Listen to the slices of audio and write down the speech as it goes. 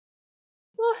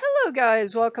Well, hello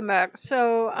guys, welcome back. It's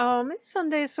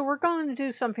Sunday, so we're going to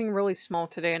do something really small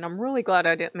today, and I'm really glad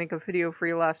I didn't make a video for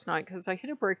you last night because I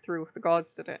hit a breakthrough with the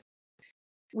gods today.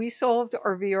 We solved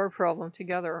our VR problem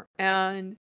together,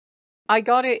 and I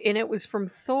got it, and it was from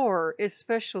Thor,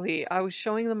 especially. I was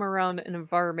showing them around an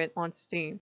environment on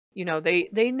Steam. You know, they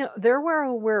know they're well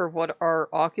aware of what our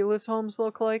Oculus homes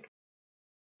look like,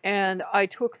 and I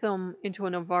took them into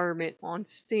an environment on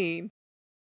Steam.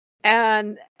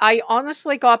 And I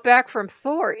honestly got back from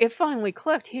Thor. It finally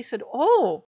clicked. He said,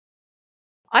 "Oh,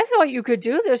 I thought you could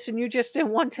do this and you just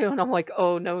didn't want to." And I'm like,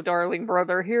 "Oh no, darling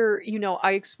brother. Here,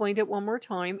 I explained it one more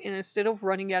time. And instead of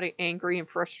running at it angry and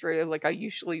frustrated like I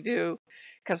usually do,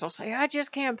 because I'll say, I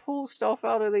just can't pull stuff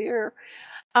out of the air.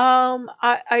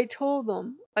 I told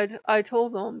them, I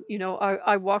told them,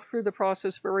 I walked through the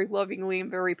process very lovingly and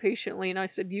very patiently. And I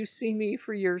said, "You see me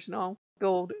for years now,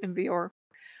 build in VR.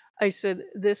 I said,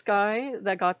 this guy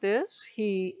that got this,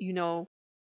 he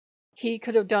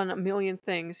could have done a million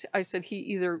things." I said, he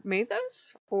either made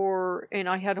this and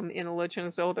I had him in a Legend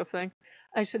of Zelda thing.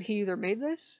 I said, he either made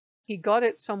this, he got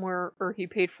it somewhere, or he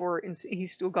paid for it and he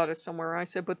still got it somewhere. I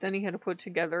said, but then he had to put it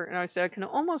together. And I said, I can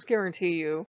almost guarantee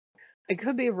you, I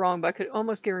could be wrong, but I could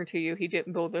almost guarantee you he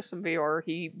didn't build this in VR.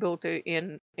 He built it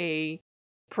in a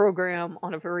program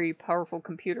on a very powerful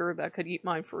computer that could eat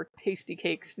mine for a tasty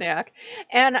cake snack.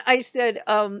 And I said,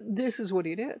 this is what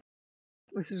he did.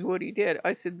 This is what he did.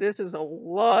 I said, this is a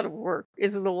lot of work.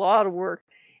 This is a lot of work.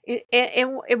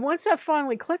 And once that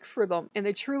finally clicked for them, and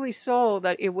they truly saw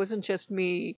that it wasn't just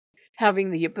me having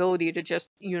the ability to just,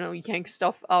 yank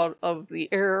stuff out of the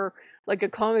air like a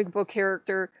comic book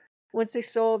character, once they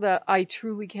saw that I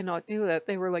truly cannot do that,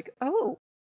 they were like, oh.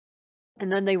 And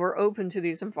then they were open to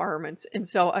these environments. And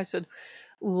so I said,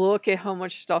 look at how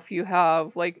much stuff you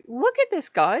have. Like, look at this,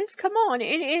 guys. Come on.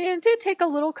 And it did take a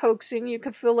little coaxing. You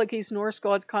could feel like these Norse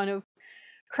gods kind of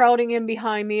crowding in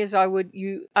behind me as I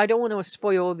don't want to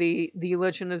spoil the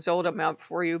Legend of Zelda map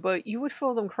for you, but you would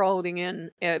feel them crowding in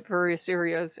at various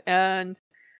areas. And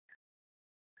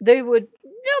they would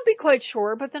not be quite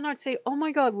sure, but then I'd say, oh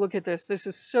my god, look at this. This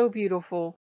is so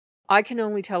beautiful. I can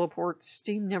only teleport.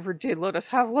 Steam never did let us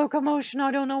have locomotion.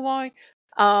 I don't know why.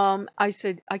 I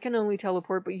said, I can only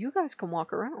teleport, but you guys can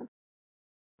walk around.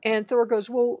 And Thor goes,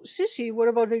 well, sissy, what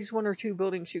about these one or two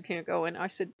buildings you can't go in? I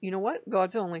said, you know what?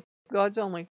 God's only. God's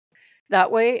only. That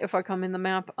way, if I come in the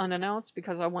map unannounced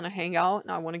because I want to hang out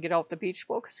and I want to get out the beach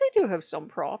ball, because they do have some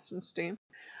props in Steam,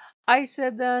 I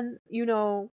said then,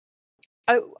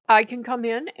 I can come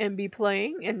in and be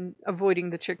playing and avoiding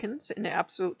the chickens in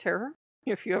absolute terror.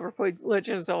 If you ever played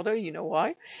Legend of Zelda, you know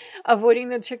why. Avoiding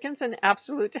the chickens in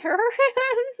absolute terror.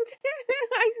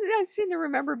 I seem to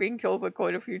remember being killed by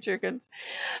quite a few chickens.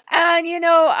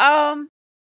 And,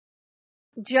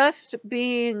 just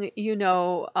being,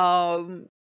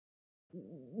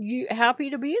 happy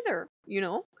to be there,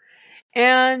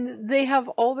 And they have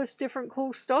all this different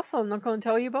cool stuff I'm not going to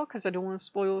tell you about because I don't want to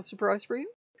spoil the surprise for you.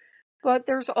 But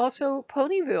there's also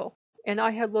Ponyville. And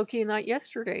I had Lokean that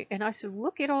yesterday. And I said,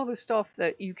 look at all the stuff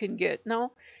that you can get.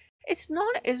 Now, it's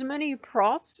not as many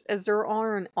props as there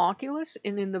are in Oculus.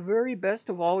 And in the very best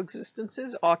of all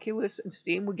existences, Oculus and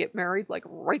Steam would get married like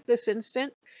right this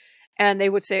instant. And they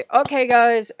would say, okay,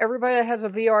 guys, everybody that has a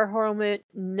VR helmet,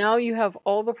 now you have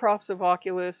all the props of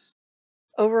Oculus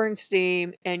over in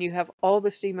Steam. And you have all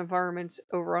the Steam environments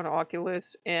over on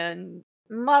Oculus. And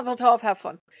mazel tov, have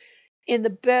fun. In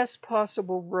the best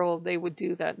possible world, they would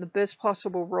do that. In the best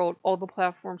possible world, all the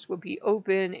platforms would be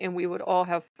open and we would all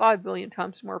have 5 billion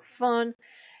times more fun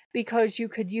because you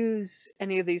could use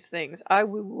any of these things. I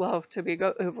would love to be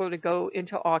able to go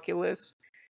into Oculus,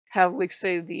 have, like,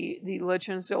 say, the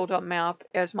Legend of Zelda map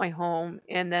as my home,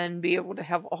 and then be able to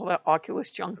have all that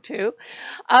Oculus junk too.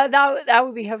 That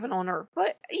would be heaven on earth.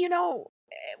 But,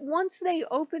 once they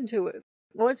opened to it,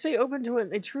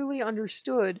 they truly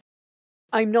understood,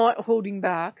 I'm not holding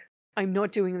back. I'm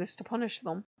not doing this to punish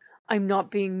them. I'm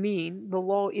not being mean. The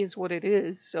law is what it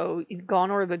is. So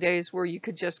gone are the days where you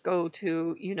could just go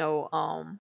to,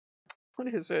 what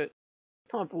is it?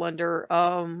 Not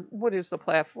Blender. What is the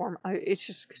platform? It's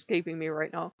just escaping me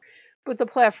right now. But the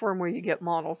platform where you get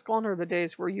models. Gone are the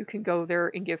days where you can go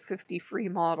there and get 50 free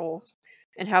models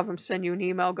and have them send you an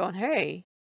email going, hey,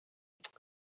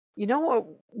 you know what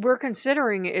we're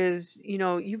considering is,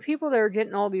 you people that are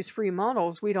getting all these free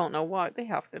models, we don't know why. They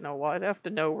have to know why. They have to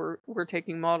know we're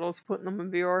taking models, putting them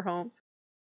in VR homes.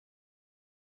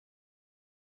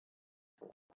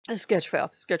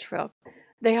 Sketchfab.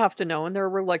 They have to know, and there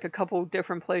were like a couple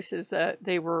different places that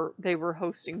they were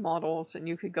hosting models, and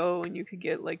you could go and you could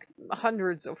get like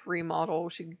hundreds of free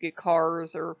models. You could get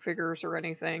cars or figures or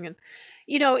anything, and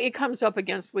it comes up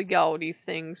against legality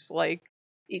things like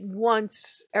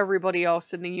once everybody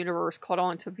else in the universe caught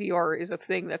on to VR is a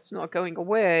thing that's not going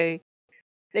away,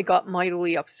 they got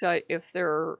mightily upset if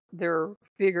their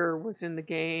figure was in the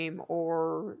game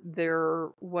or their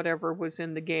whatever was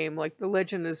in the game, like the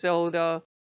Legend of Zelda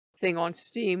thing on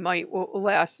Steam might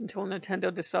last until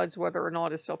Nintendo decides whether or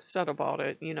not it's upset about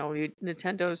it.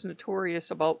 Nintendo's notorious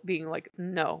about being like,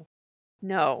 no,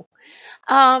 no.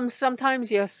 Sometimes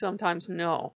yes, sometimes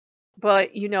no.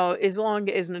 But, as long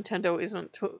as Nintendo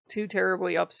isn't too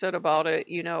terribly upset about it,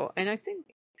 and I think,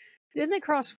 didn't they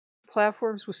cross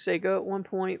platforms with Sega at one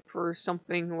point for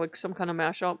something like some kind of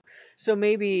mashup? So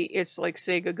maybe it's like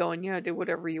Sega going, yeah, do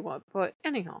whatever you want. But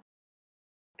anyhow.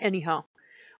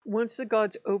 Once the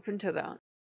gods opened to that,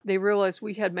 they realized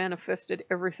we had manifested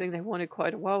everything they wanted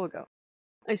quite a while ago.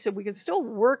 I said, we can still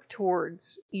work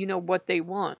towards, what they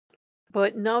want.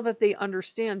 But now that they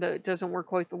understand that it doesn't work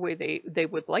quite the way they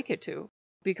would like it to,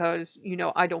 because,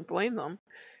 I don't blame them.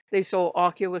 They saw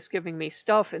Oculus giving me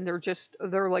stuff and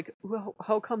they're like, well,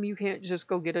 how come you can't just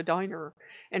go get a diner?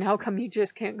 And how come you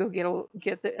just can't go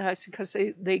get the, I said, because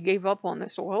they gave up on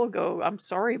this a while ago. I'm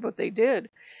sorry, but they did.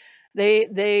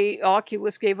 They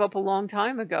Oculus gave up a long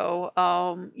time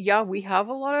ago. Yeah, we have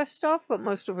a lot of stuff, but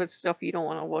most of it's stuff you don't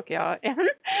want to look at. And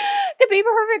to be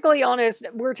perfectly honest,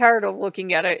 we're tired of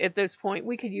looking at it at this point.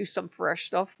 We could use some fresh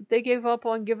stuff. They gave up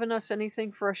on giving us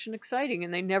anything fresh and exciting,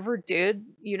 and they never did,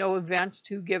 advance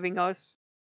to giving us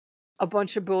a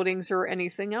bunch of buildings or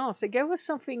anything else. They gave us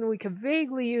something we could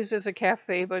vaguely use as a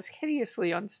cafe, but it's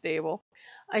hideously unstable.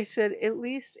 I said, at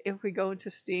least if we go into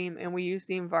Steam and we use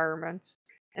the environments,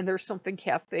 and there's something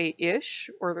cafe-ish,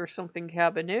 or there's something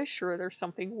cabin-ish, or there's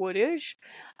something wood-ish,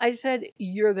 I said,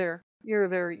 you're there. You're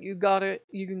there. You got it.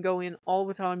 You can go in all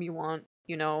the time you want.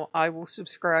 I will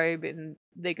subscribe, and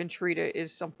they can treat it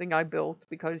as something I built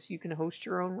because you can host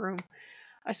your own room.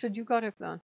 I said, you got it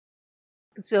then.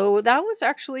 So that was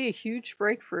actually a huge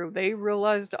breakthrough. They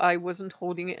realized I wasn't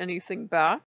holding anything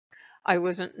back. I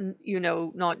wasn't,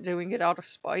 not doing it out of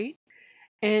spite.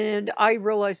 And I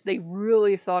realized they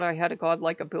really thought I had a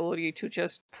godlike ability to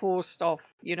just pull stuff,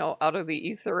 out of the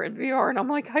ether in VR. And I'm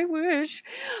like, I wish.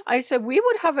 I said, we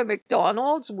would have a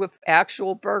McDonald's with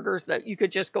actual burgers that you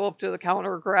could just go up to the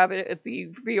counter, grab it at the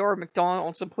VR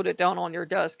McDonald's and put it down on your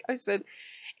desk. I said,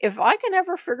 if I can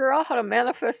ever figure out how to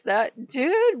manifest that,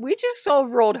 dude, we just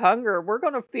solved world hunger. We're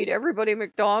going to feed everybody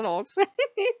McDonald's.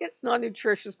 It's not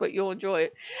nutritious, but you'll enjoy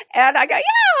it. And I got,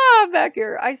 yeah, back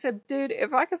here. I said, dude,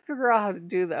 if I could figure out how to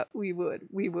do that, we would.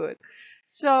 We would.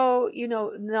 So,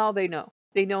 now they know.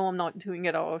 They know I'm not doing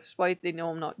it out of spite. They know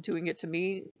I'm not doing it to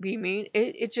be mean.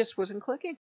 It just wasn't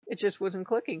clicking. It just wasn't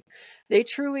clicking. They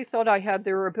truly thought I had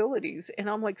their abilities. And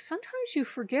I'm like, sometimes you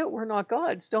forget we're not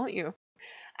gods, don't you?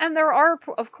 And there are,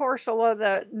 of course, a lot of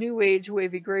that new age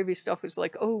wavy gravy stuff is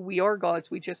like, oh, we are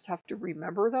gods. We just have to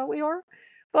remember that we are.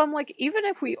 But I'm like, even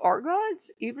if we are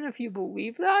gods, even if you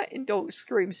believe that and don't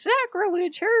scream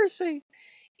sacrilege, heresy,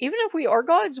 even if we are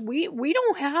gods, we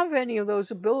don't have any of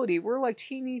those ability. We're like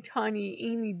teeny tiny,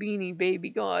 eeny beeny baby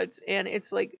gods. And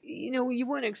it's like, you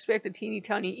wouldn't expect a teeny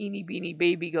tiny, eeny beeny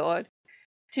baby god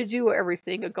to do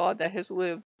everything a god that has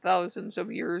lived thousands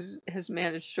of years has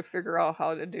managed to figure out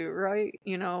how to do, right?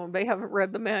 They haven't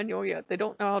read the manual yet. They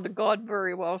don't know how to god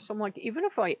very well. So I'm like, even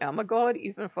if I am a god,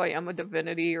 even if I am a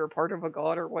divinity or part of a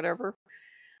god or whatever,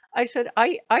 I said,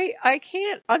 I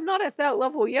can't, I'm not at that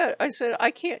level yet. I said,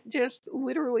 I can't just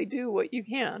literally do what you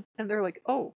can. And they're like,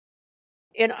 oh.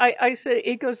 And I said,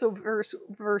 it goes the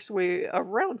verse way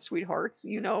around, sweethearts,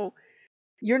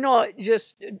 you're not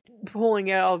just pulling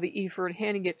it out of the ether and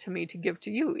handing it to me to give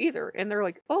to you either. And they're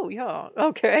like, oh, yeah,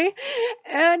 okay.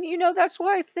 And, that's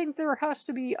why I think there has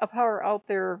to be a power out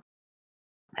there.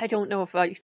 I don't know if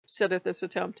I said it this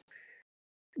attempt.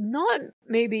 Not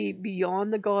maybe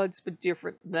beyond the gods, but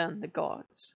different than the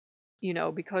gods.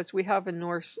 Because we have in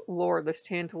Norse lore this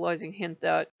tantalizing hint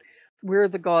that where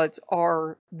the gods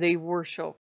are, they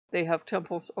worship. They have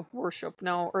temples of worship.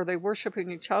 Now, are they worshiping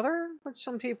each other? Which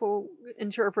some people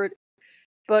interpret,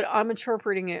 but I'm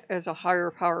interpreting it as a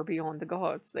higher power beyond the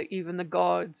gods, that even the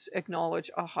gods acknowledge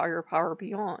a higher power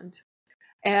beyond.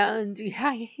 And yeah,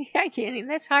 I can't even,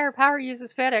 this higher power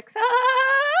uses FedEx.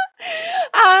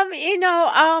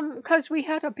 Because we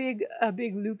had a big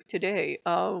loop today.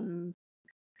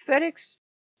 FedEx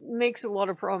makes a lot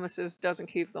of promises, doesn't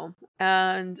keep them.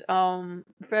 And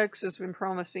FedEx has been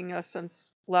promising us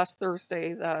since last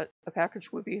Thursday that a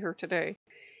package would be here today.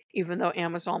 even though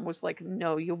Amazon was like,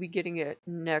 no, you'll be getting it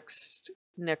next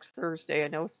Thursday. I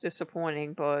know it's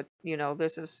disappointing, but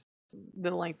this is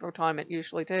the length of time it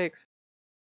usually takes.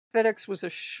 FedEx was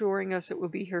assuring us it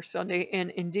would be here Sunday, and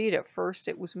indeed, at first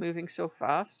it was moving so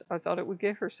fast, I thought it would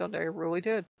get here Sunday. I really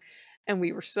did. And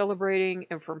we were celebrating,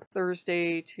 and from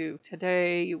Thursday to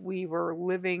today, we were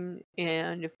living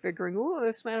and figuring, oh,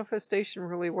 this manifestation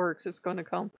really works. It's going to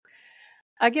come.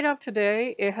 I get up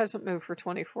today, it hasn't moved for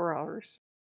 24 hours.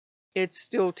 It's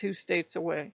still 2 states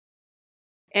away.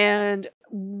 And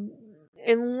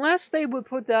unless they would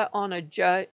put that on a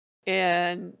jet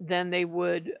and then they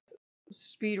would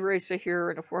speed racer here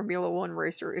and a Formula One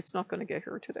racer, it's not going to get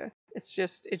here today. It's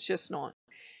just not.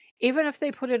 Even if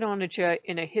they put it on a jet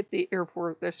and it hit the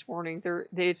airport this morning,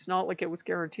 it's not like it was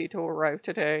guaranteed to arrive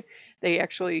today. They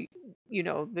actually,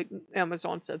 the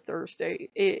Amazon said Thursday.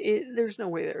 There's no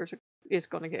way it's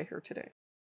going to get here today.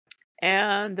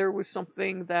 And there was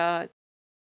something that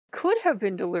could have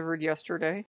been delivered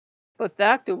yesterday, but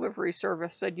that delivery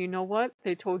service said, you know what?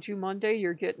 They told you Monday,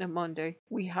 you're getting it Monday.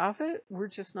 We have it. We're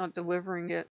just not delivering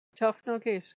it. Tough no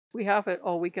case. We have it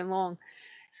all weekend long.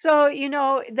 So,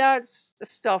 that's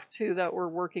stuff too that we're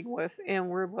working with. And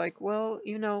we're like, well,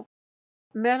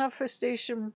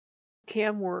 manifestation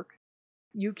can work.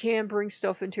 You can bring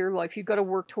stuff into your life. You got to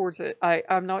work towards it.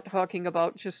 I'm not talking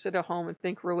about just sit at home and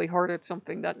think really hard at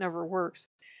something. That never works.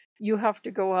 You have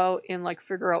to go out and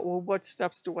figure out, well, what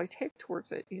steps do I take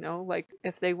towards it? Like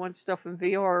if they want stuff in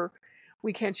VR,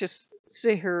 we can't just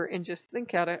sit here and just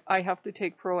think at it. I have to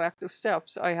take proactive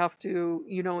steps. I have to,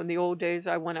 in the old days,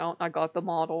 I went out and I got the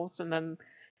models, and then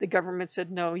the government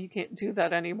said, no, you can't do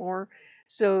that anymore.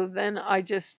 So then I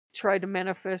just tried to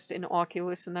manifest in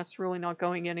Oculus, and that's really not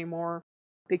going anymore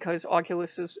because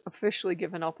Oculus has officially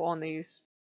given up on these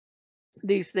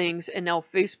things, and now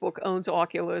Facebook owns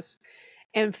Oculus.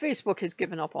 And Facebook has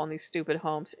given up on these stupid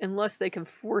homes unless they can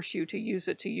force you to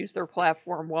use their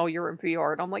platform while you're in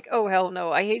VR. And I'm like, oh, hell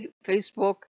no. I hate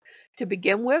Facebook to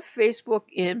begin with. Facebook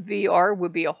in VR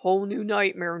would be a whole new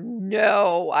nightmare.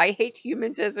 No, I hate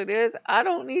humans as it is. I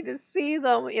don't need to see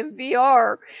them in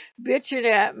VR bitching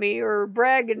at me or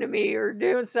bragging to me or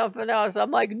doing something else.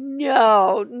 I'm like,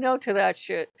 no to that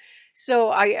shit. So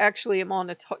I actually am on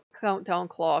a countdown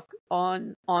clock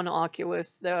on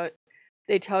Oculus that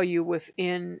they tell you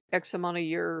within X amount of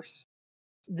years,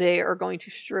 they are going to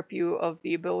strip you of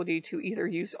the ability to either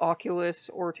use Oculus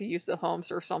or to use the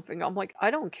homes or something. I'm like,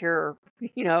 I don't care,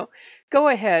 go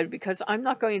ahead, because I'm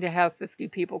not going to have 50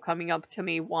 people coming up to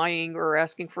me whining or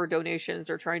asking for donations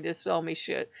or trying to sell me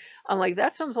shit. I'm like,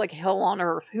 that sounds like hell on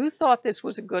earth. Who thought this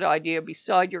was a good idea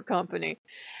beside your company?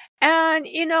 And,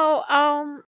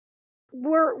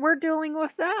 we're dealing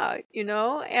with that,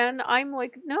 and I'm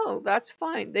like, no, that's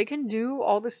fine. They can do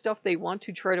all the stuff they want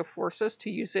to try to force us to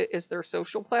use it as their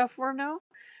social platform now,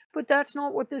 but that's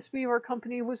not what this VR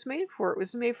company was made for. It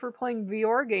was made for playing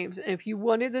VR games, and if you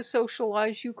wanted to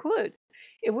socialize, you could.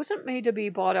 It wasn't made to be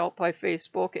bought out by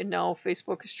Facebook, and now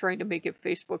Facebook is trying to make it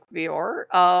Facebook VR.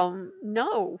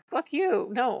 No, fuck you.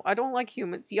 No, I don't like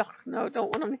humans. Yuck, no,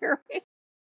 don't want them near me.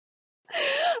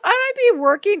 I might be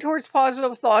working towards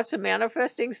positive thoughts and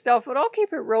manifesting stuff, but I'll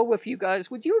keep it real with you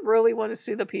guys. Would you really want to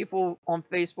see the people on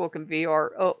Facebook and VR?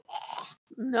 Oh,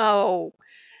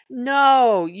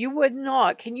 no, you would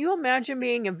not. Can you imagine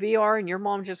being in VR and your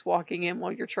mom just walking in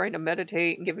while you're trying to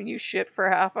meditate and giving you shit for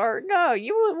a half hour? No,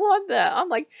 you wouldn't want that. I'm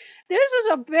like, this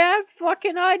is a bad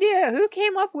fucking idea. Who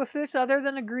came up with this other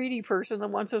than a greedy person that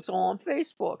wants us all on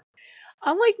Facebook?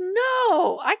 I'm like,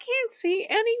 no, I can't see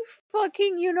any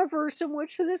fucking universe in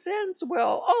which this ends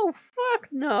well. Oh, fuck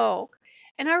no.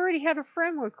 And I already had a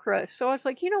friend with Chris, so I was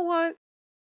like, you know what?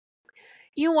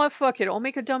 Fuck it. I'll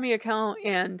make a dummy account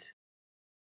and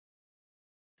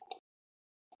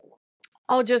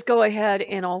I'll just go ahead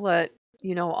and I'll let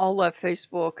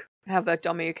Facebook have that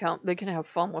dummy account. They can have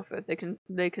fun with it.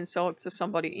 They can sell it to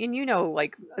somebody. And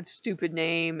like a stupid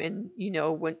name and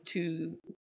went to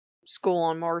school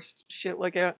on Mars, shit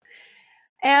like that.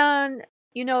 And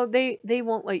they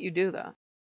won't let you do that.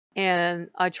 And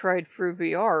I tried through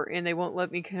VR and they won't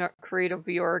let me create a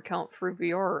VR account through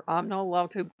VR. I'm not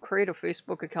allowed to create a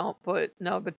Facebook account, but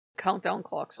no, the countdown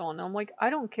clock's on. I'm like, I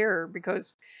don't care,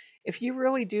 because if you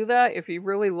really do that, if you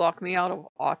really lock me out of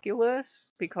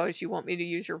Oculus because you want me to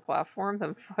use your platform,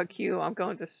 then fuck you. I'm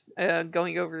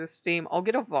going over to Steam. I'll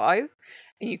get a Vive,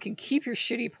 and you can keep your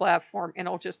shitty platform, and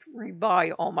I'll just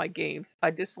rebuy all my games.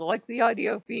 I dislike the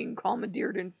idea of being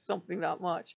commandeered into something that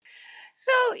much.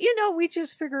 So, we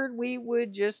just figured we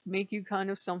would just make you kind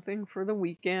of something for the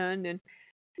weekend, and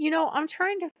I'm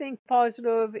trying to think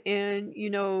positive and,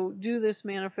 do this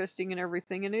manifesting and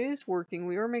everything, and it is working.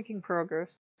 We are making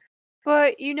progress.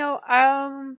 But,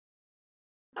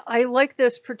 I like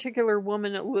this particular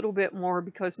woman a little bit more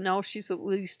because now she's at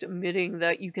least admitting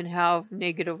that you can have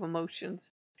negative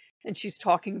emotions. And she's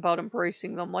talking about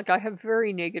embracing them. Like, I have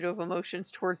very negative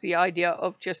emotions towards the idea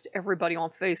of just everybody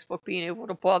on Facebook being able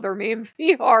to bother me in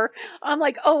VR. I'm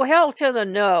like, oh, hell to the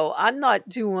no. I'm not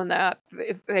doing that,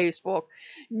 Facebook.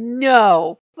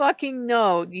 No. Fucking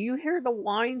no. Do you hear the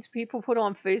lines people put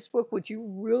on Facebook? Would you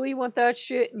really want that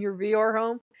shit in your VR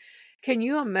home? Can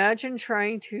you imagine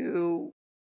trying to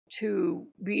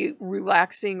be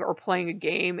relaxing or playing a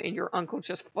game and your uncle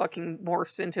just fucking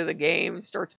morphs into the game and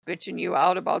starts bitching you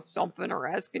out about something or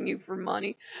asking you for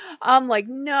money? I'm like,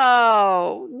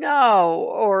 no, no.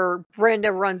 Or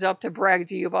Brenda runs up to brag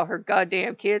to you about her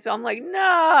goddamn kids. I'm like,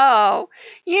 no,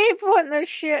 you ain't putting this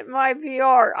shit in my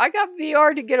VR. I got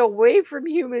VR to get away from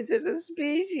humans as a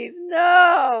species.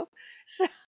 No. So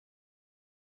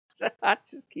so I'm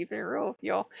just keeping it real with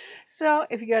y'all. So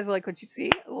if you guys like what you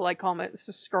see, like, comment,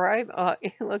 subscribe.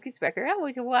 Loki's Becker.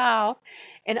 Wow.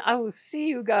 And I will see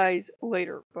you guys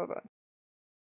later. Bye bye.